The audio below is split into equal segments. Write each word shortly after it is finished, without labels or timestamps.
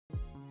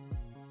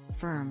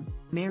firm,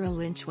 Merrill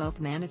Lynch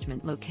Wealth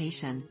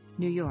ManagementLocation,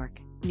 New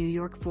York, New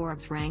York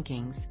Forbes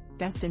Rankings,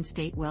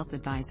 Best-In-State Wealth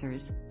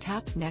Advisors,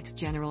 Top Next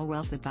General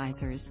Wealth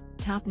Advisors,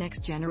 Top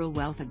Next General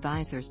Wealth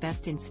Advisors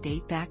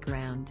Best-In-State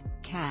Background.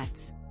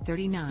 Katz,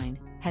 39,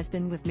 has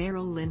been with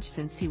Merrill Lynch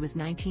since he was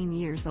 19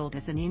 years old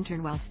as an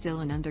intern while still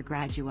an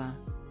undergraduate.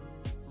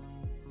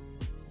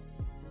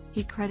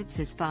 He credits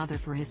his father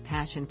for his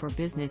passion for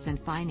business and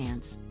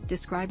finance,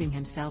 describing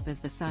himself as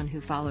the son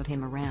who followed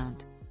him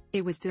around.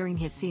 It was during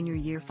his senior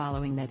year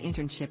following that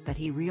internship that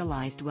he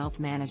realized wealth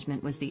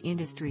management was the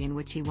industry in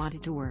which he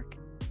wanted to work.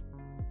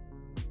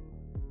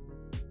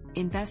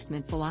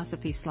 Investment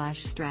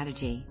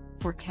philosophy/strategy.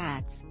 For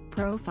Katz,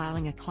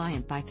 profiling a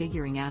client by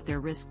figuring out their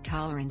risk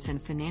tolerance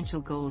and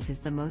financial goals is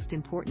the most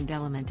important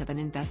element of an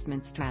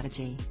investment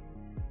strategy.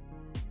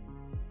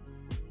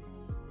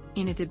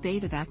 In a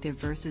debate of active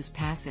versus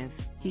passive,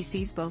 he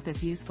sees both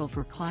as useful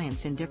for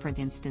clients in different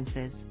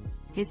instances.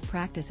 His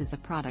practice is a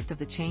product of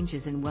the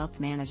changes in wealth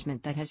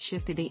management that has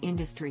shifted the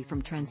industry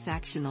from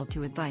transactional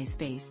to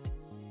advice-based.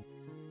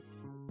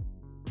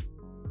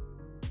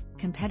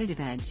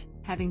 Competitive edge.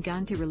 Having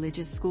gone to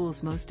religious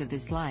schools most of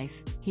his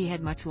life, he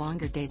had much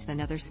longer days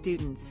than other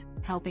students,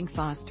 helping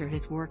foster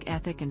his work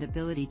ethic and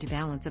ability to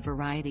balance a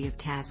variety of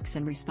tasks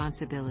and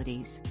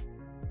responsibilities.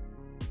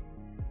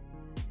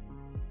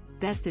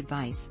 Best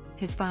advice.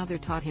 His father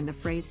taught him the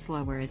phrase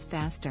slower is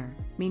faster,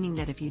 meaning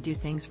that if you do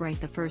things right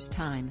the first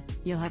time,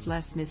 you'll have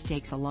less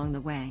mistakes along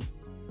the way.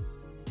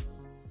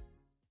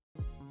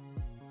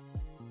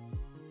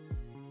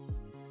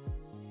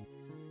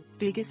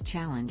 Biggest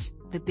challenge.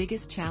 The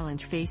biggest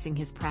challenge facing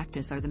his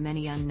practice are the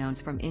many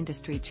unknowns from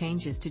industry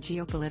changes to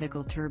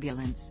geopolitical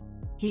turbulence.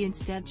 He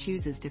instead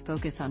chooses to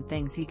focus on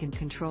things he can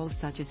control,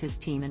 such as his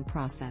team and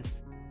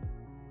process.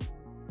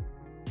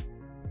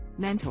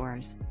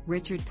 Mentors.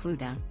 Richard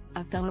Pluta,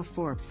 a fellow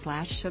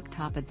Forbes/Shook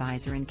top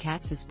advisor and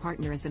Katz's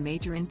partner, is a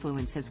major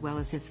influence, as well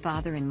as his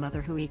father and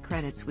mother, who he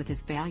credits with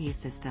his value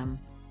system.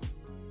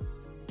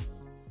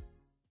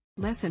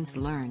 Lessons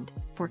learned.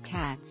 For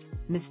Katz,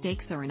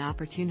 mistakes are an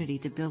opportunity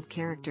to build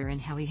character, and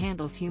how he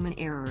handles human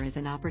error is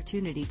an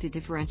opportunity to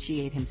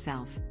differentiate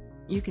himself.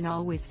 You can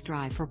always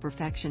strive for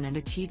perfection and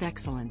achieve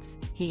excellence,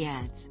 he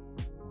adds.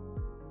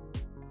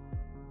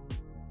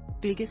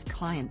 Biggest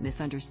client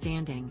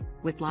misunderstanding.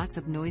 With lots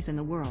of noise in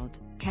the world,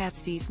 Katz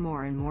sees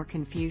more and more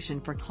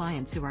confusion for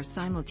clients who are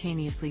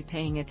simultaneously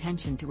paying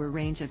attention to a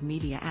range of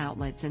media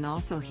outlets and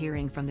also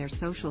hearing from their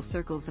social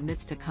circles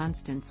amidst a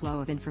constant flow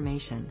of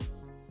information.